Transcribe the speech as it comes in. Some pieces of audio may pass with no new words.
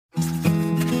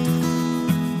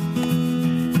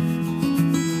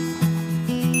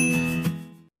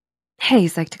Hey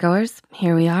Psych2Goers,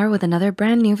 here we are with another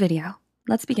brand new video.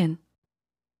 Let's begin.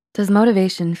 Does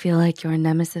motivation feel like your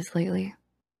nemesis lately?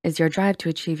 Is your drive to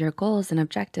achieve your goals and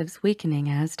objectives weakening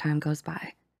as time goes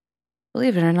by?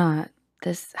 Believe it or not,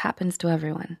 this happens to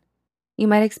everyone. You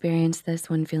might experience this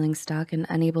when feeling stuck and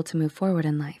unable to move forward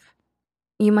in life.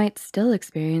 You might still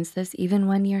experience this even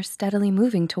when you're steadily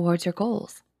moving towards your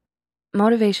goals.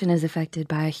 Motivation is affected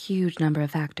by a huge number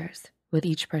of factors, with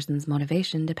each person's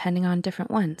motivation depending on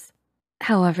different ones.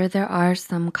 However, there are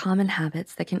some common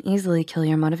habits that can easily kill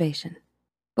your motivation.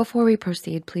 Before we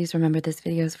proceed, please remember this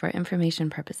video is for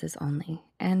information purposes only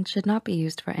and should not be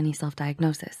used for any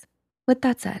self-diagnosis. With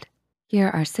that said, here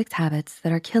are 6 habits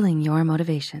that are killing your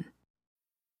motivation.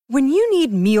 When you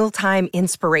need mealtime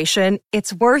inspiration,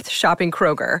 it's worth shopping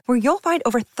Kroger, where you'll find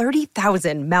over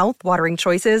 30,000 mouth-watering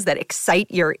choices that excite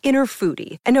your inner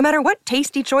foodie. And no matter what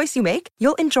tasty choice you make,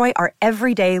 you'll enjoy our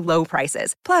everyday low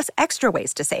prices, plus extra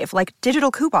ways to save, like digital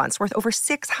coupons worth over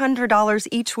 $600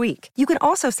 each week. You can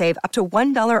also save up to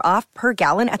 $1 off per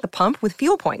gallon at the pump with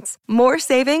fuel points. More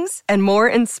savings and more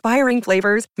inspiring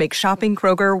flavors make shopping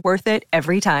Kroger worth it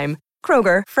every time.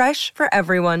 Kroger, fresh for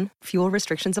everyone. Fuel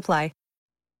restrictions apply.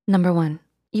 Number 1,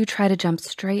 you try to jump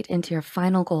straight into your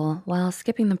final goal while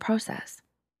skipping the process.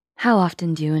 How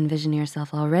often do you envision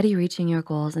yourself already reaching your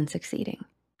goals and succeeding?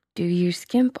 Do you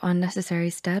skimp on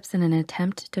necessary steps in an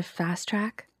attempt to fast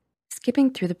track?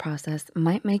 Skipping through the process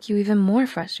might make you even more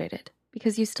frustrated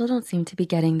because you still don't seem to be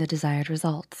getting the desired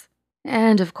results.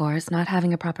 And of course, not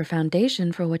having a proper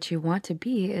foundation for what you want to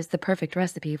be is the perfect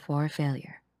recipe for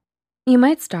failure. You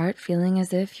might start feeling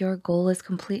as if your goal is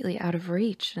completely out of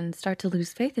reach and start to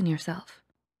lose faith in yourself.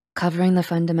 Covering the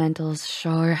fundamentals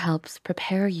sure helps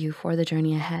prepare you for the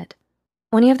journey ahead.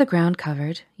 When you have the ground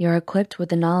covered, you're equipped with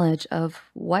the knowledge of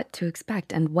what to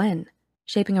expect and when,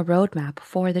 shaping a roadmap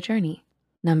for the journey.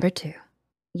 Number 2,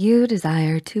 you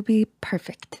desire to be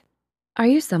perfect. Are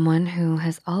you someone who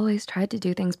has always tried to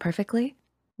do things perfectly?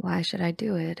 Why should I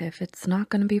do it if it's not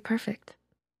gonna be perfect?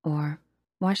 Or,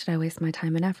 why should I waste my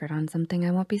time and effort on something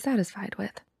I won't be satisfied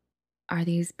with? Are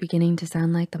these beginning to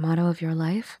sound like the motto of your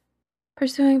life?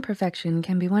 Pursuing perfection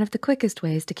can be one of the quickest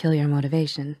ways to kill your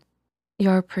motivation.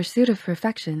 Your pursuit of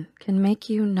perfection can make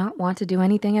you not want to do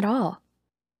anything at all.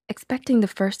 Expecting the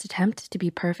first attempt to be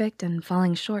perfect and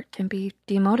falling short can be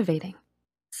demotivating.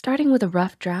 Starting with a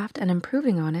rough draft and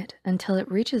improving on it until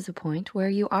it reaches a point where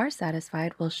you are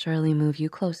satisfied will surely move you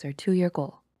closer to your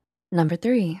goal. Number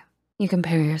 3, you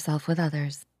compare yourself with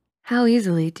others. How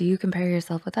easily do you compare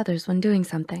yourself with others when doing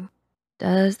something?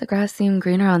 Does the grass seem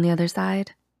greener on the other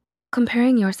side?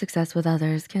 Comparing your success with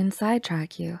others can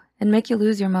sidetrack you and make you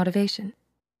lose your motivation.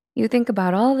 You think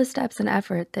about all the steps and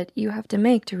effort that you have to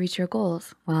make to reach your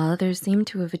goals, while others seem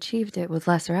to have achieved it with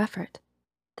lesser effort.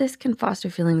 This can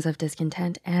foster feelings of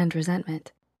discontent and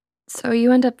resentment. So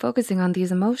you end up focusing on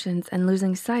these emotions and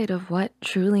losing sight of what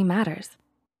truly matters.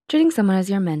 Treating someone as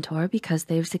your mentor because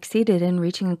they've succeeded in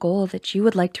reaching a goal that you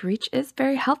would like to reach is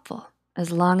very helpful,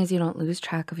 as long as you don't lose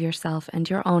track of yourself and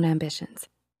your own ambitions.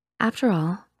 After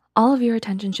all of your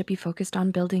attention should be focused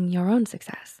on building your own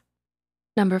success.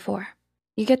 Number 4,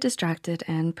 you get distracted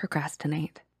and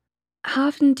procrastinate. How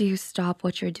often do you stop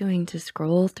what you're doing to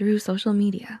scroll through social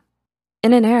media?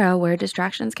 In an era where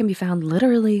distractions can be found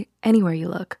literally anywhere you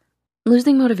look,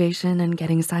 losing motivation and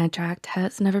getting sidetracked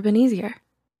has never been easier.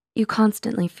 You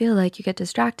constantly feel like you get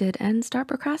distracted and start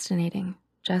procrastinating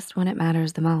just when it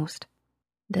matters the most.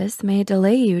 This may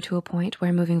delay you to a point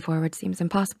where moving forward seems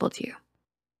impossible to you.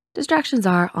 Distractions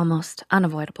are almost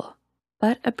unavoidable,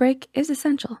 but a break is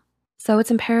essential. So it's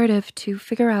imperative to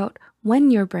figure out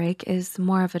when your break is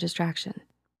more of a distraction.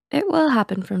 It will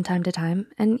happen from time to time,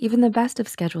 and even the best of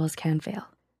schedules can fail.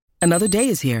 Another day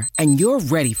is here, and you're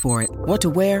ready for it. What to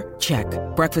wear? Check.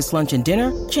 Breakfast, lunch, and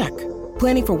dinner? Check.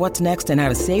 Planning for what's next and how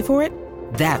to save for it?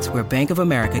 That's where Bank of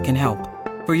America can help.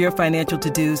 For your financial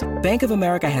to-dos, Bank of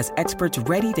America has experts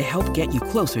ready to help get you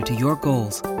closer to your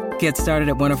goals. Get started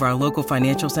at one of our local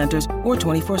financial centers or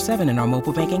 24/7 in our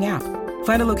mobile banking app.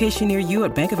 Find a location near you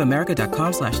at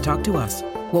bankofamerica.com/talktous.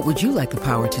 What would you like the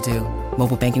power to do?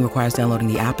 Mobile banking requires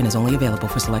downloading the app and is only available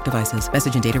for select devices.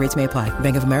 Message and data rates may apply.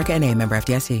 Bank of America NA, member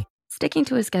FDIC. Sticking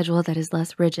to a schedule that is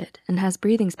less rigid and has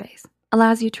breathing space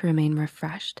allows you to remain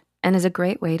refreshed and is a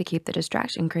great way to keep the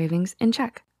distraction cravings in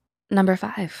check. Number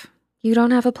 5, you don't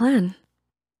have a plan.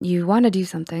 You wanna do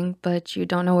something, but you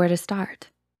don't know where to start.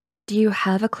 Do you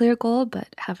have a clear goal but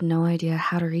have no idea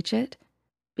how to reach it?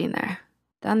 Been there,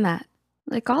 done that,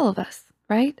 like all of us,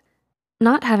 right?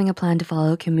 Not having a plan to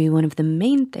follow can be one of the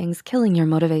main things killing your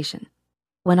motivation.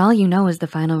 When all you know is the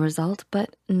final result,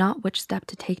 but not which step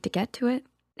to take to get to it,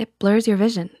 it blurs your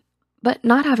vision. But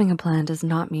not having a plan does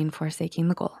not mean forsaking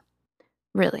the goal,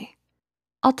 really.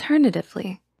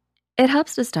 Alternatively, it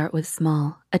helps to start with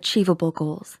small, achievable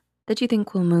goals that you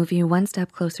think will move you one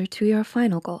step closer to your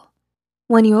final goal.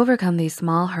 When you overcome these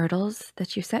small hurdles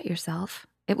that you set yourself,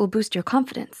 it will boost your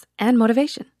confidence and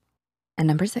motivation. And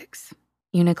number 6,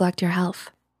 you neglect your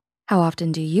health. How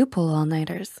often do you pull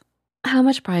all-nighters? How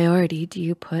much priority do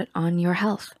you put on your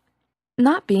health?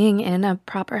 Not being in a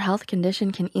proper health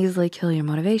condition can easily kill your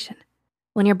motivation.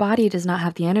 When your body does not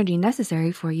have the energy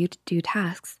necessary for you to do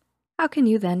tasks, how can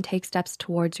you then take steps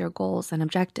towards your goals and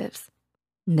objectives?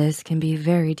 This can be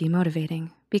very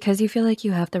demotivating because you feel like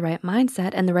you have the right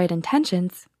mindset and the right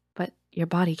intentions, but your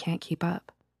body can't keep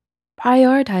up.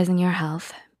 Prioritizing your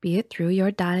health, be it through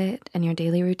your diet and your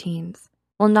daily routines,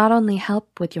 will not only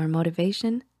help with your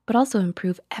motivation, but also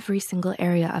improve every single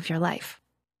area of your life.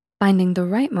 Finding the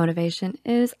right motivation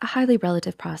is a highly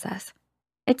relative process.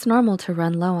 It's normal to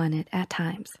run low on it at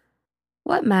times.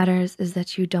 What matters is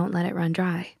that you don't let it run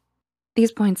dry.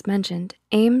 These points mentioned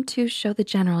aim to show the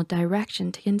general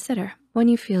direction to consider when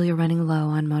you feel you're running low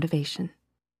on motivation.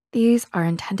 These are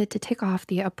intended to tick off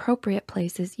the appropriate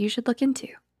places you should look into.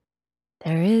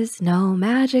 There is no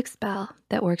magic spell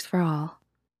that works for all.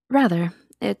 Rather,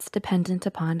 it's dependent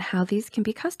upon how these can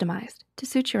be customized to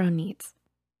suit your own needs.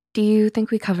 Do you think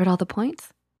we covered all the points?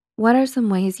 What are some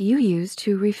ways you use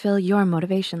to refill your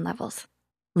motivation levels?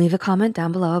 Leave a comment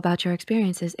down below about your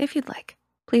experiences if you'd like.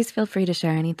 Please feel free to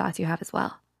share any thoughts you have as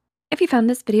well. If you found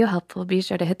this video helpful, be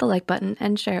sure to hit the like button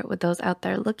and share it with those out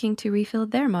there looking to refill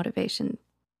their motivation.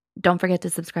 Don't forget to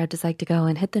subscribe to Psych2Go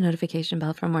and hit the notification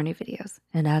bell for more new videos.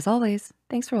 And as always,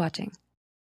 thanks for watching.